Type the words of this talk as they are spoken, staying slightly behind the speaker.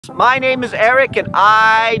My name is Eric and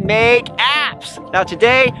I make apps. Now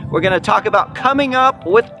today we're going to talk about coming up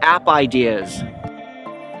with app ideas.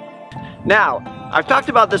 Now, I've talked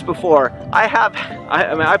about this before.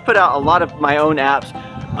 I put out a lot of my own apps.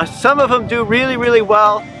 Some of them do really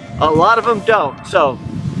well. A lot of them don't. So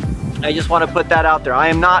I just want to put that out there. I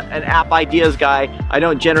am not an app ideas guy. I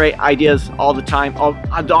don't generate ideas all the time.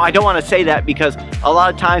 I don't want to say that because a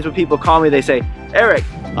lot of times when people call me, they say, Eric,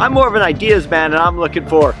 I'm more of an ideas man and I'm looking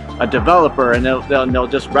for a developer, and they'll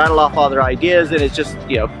just rattle off all their ideas, and it's just,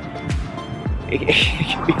 you know, it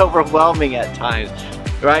can be overwhelming at times,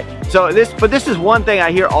 right? So this is one thing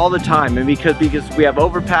I hear all the time, and because we have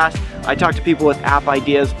Overpass, I talk to people with app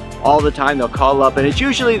ideas all the time. They'll call up and it's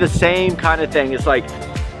usually the same kind of thing. It's like,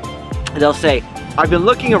 they'll say, I've been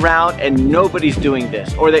looking around and nobody's doing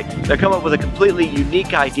this, or they come up with a completely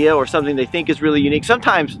unique idea or something they think is really unique.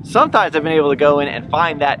 Sometimes I've been able to go in and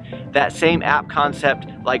find that same app concept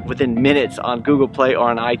like within minutes on Google Play or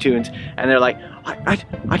on iTunes, and they're like,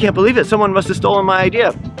 I can't believe it, someone must have stolen my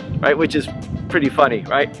idea, right? Which is pretty funny,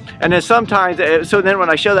 right? And then sometimes, so then when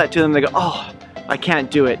I show that to them, they go, oh, I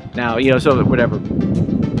can't do it now, you know, so whatever.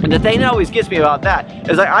 And the thing that always gets me about that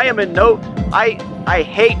is I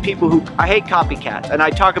hate I hate copycats, and I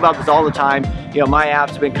talk about this all the time. You know, my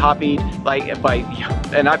apps have been copied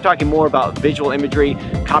and I'm talking more about visual imagery,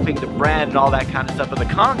 copying the brand and all that kind of stuff. But the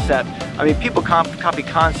concept, I mean, people copy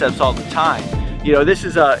concepts all the time. You know, this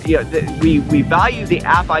is we value the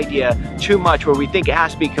app idea too much, where we think it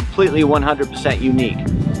has to be completely 100% unique.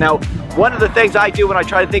 Now, one of the things I do when I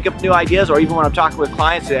try to think of new ideas, or even when I'm talking with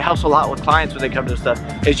clients, it helps a lot with clients when they come to this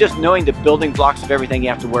stuff, is just knowing the building blocks of everything you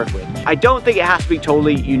have to work with. I don't think it has to be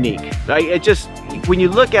totally unique, right? It just, when you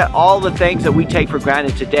look at all the things that we take for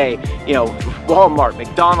granted today, you know, Walmart,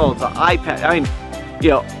 McDonald's, iPad, I mean, you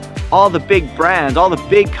know, all the big brands, all the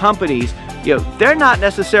big companies, you know, they're not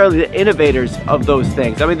necessarily the innovators of those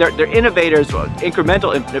things. I mean, they're innovators,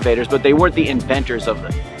 incremental innovators, but they weren't the inventors of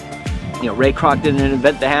them. You know, Ray Kroc didn't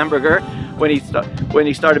invent the hamburger when he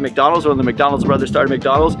started McDonald's, or when the McDonald's brothers started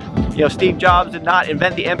McDonald's. You know, Steve Jobs did not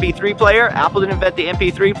invent the MP3 player. Apple didn't invent the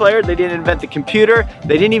MP3 player. They didn't invent the computer.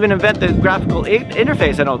 They didn't even invent the graphical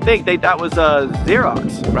interface, I don't think. That was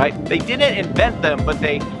Xerox, right? They didn't invent them, but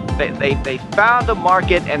they found a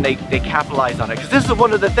market and they capitalized on it. Because this is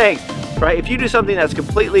one of the things, right? If you do something that's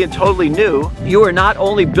completely and totally new, you are not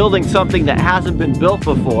only building something that hasn't been built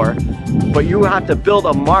before, but you have to build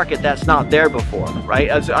a market that's not there before, right?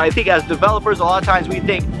 I think as developers, a lot of times we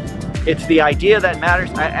think it's the idea that matters.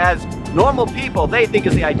 As normal people, they think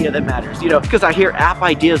it's the idea that matters, you know, because I hear app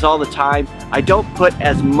ideas all the time. I don't put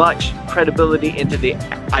as much credibility into the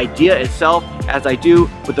idea itself as I do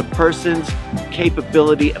with the person's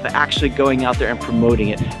capability of actually going out there and promoting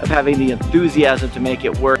it, of having the enthusiasm to make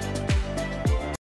it work.